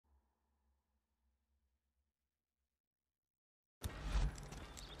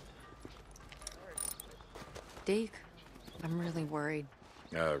Deke, I'm really worried.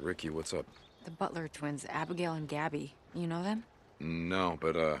 Ricky, what's up? The Butler twins, Abigail and Gabby. You know them? No,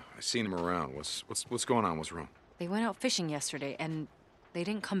 but I seen him around. What's going on? What's wrong? They went out fishing yesterday, and they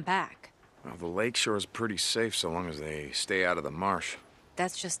didn't come back. Well, the lake shore is pretty safe so long as they stay out of the marsh.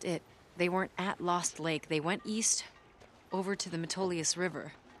 That's just it. They weren't at Lost Lake. They went east, over to the Metolius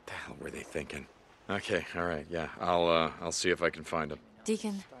River. The hell were they thinking? Okay, all right, yeah. I'll see if I can find them.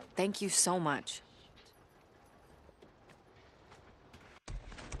 Deacon, thank you so much.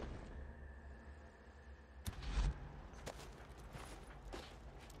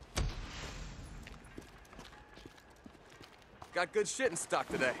 Got good shit in stock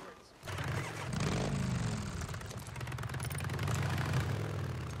today.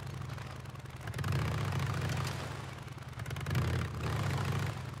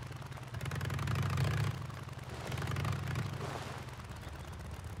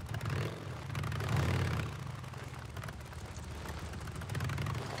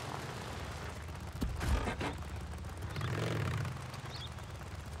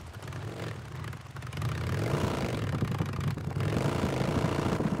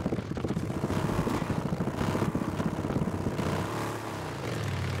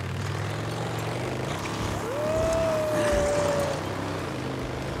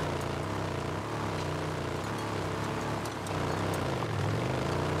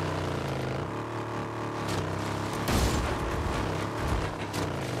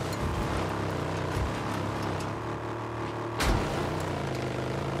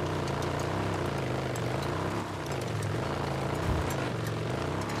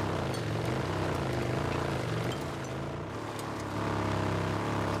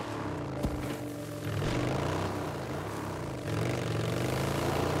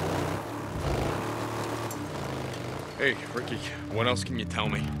 Hey, Ricky, what else can you tell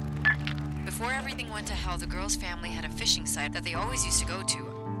me? Before everything went to hell, the girl's family had a fishing site that they always used to go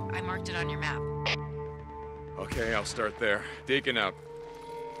to. I marked it on your map. Okay, I'll start there. Deacon out.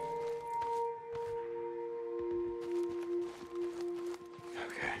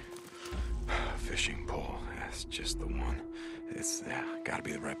 Okay. Fishing pole. That's just the one. It's, yeah, gotta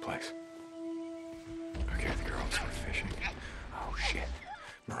be the right place. Okay, the girls are fishing. Oh, shit.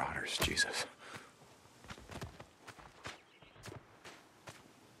 Marauders, Jesus.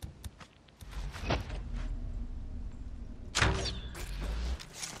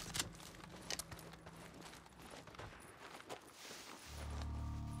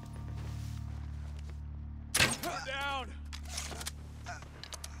 Down!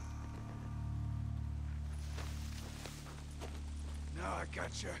 Now I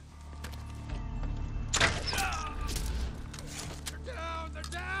got you. They're down! They're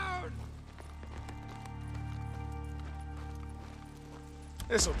down!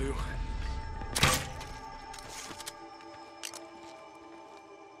 This'll do.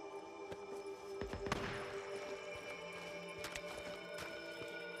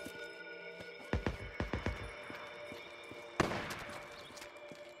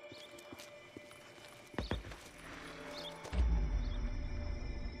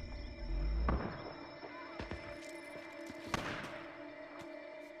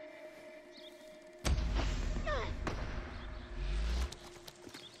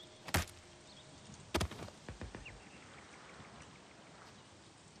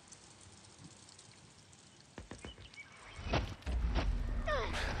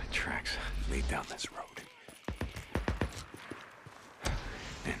 Tracks lead down this road.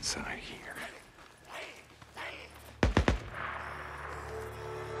 Inside here.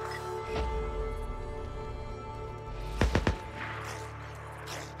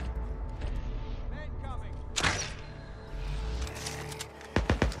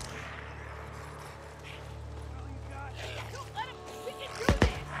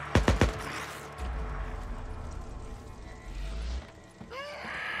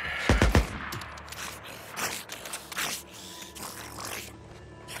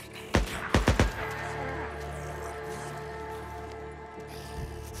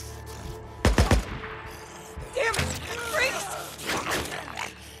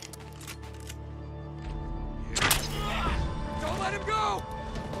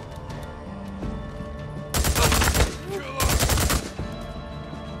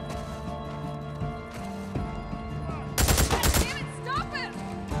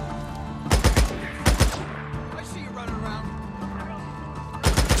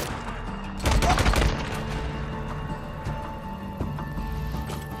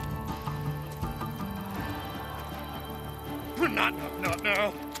 Not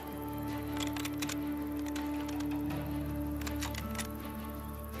now.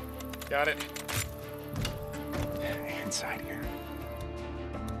 Got it. inside here.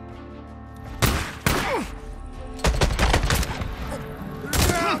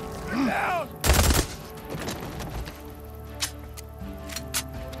 Down! Down!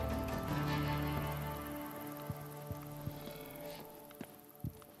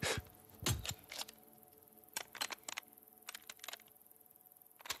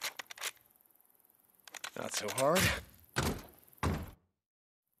 Not so hard.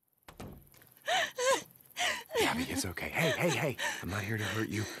 Gabby, it's okay. Hey. I'm not here to hurt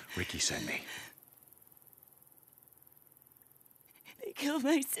you. Ricky sent me. They killed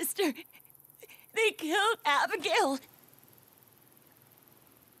my sister. They killed Abigail.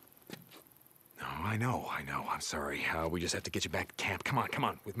 No, I know. I'm sorry. We just have to get you back to camp. Come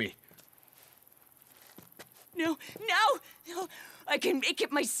on, with me. No. I can make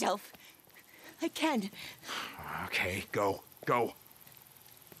it myself. I can. Okay, go.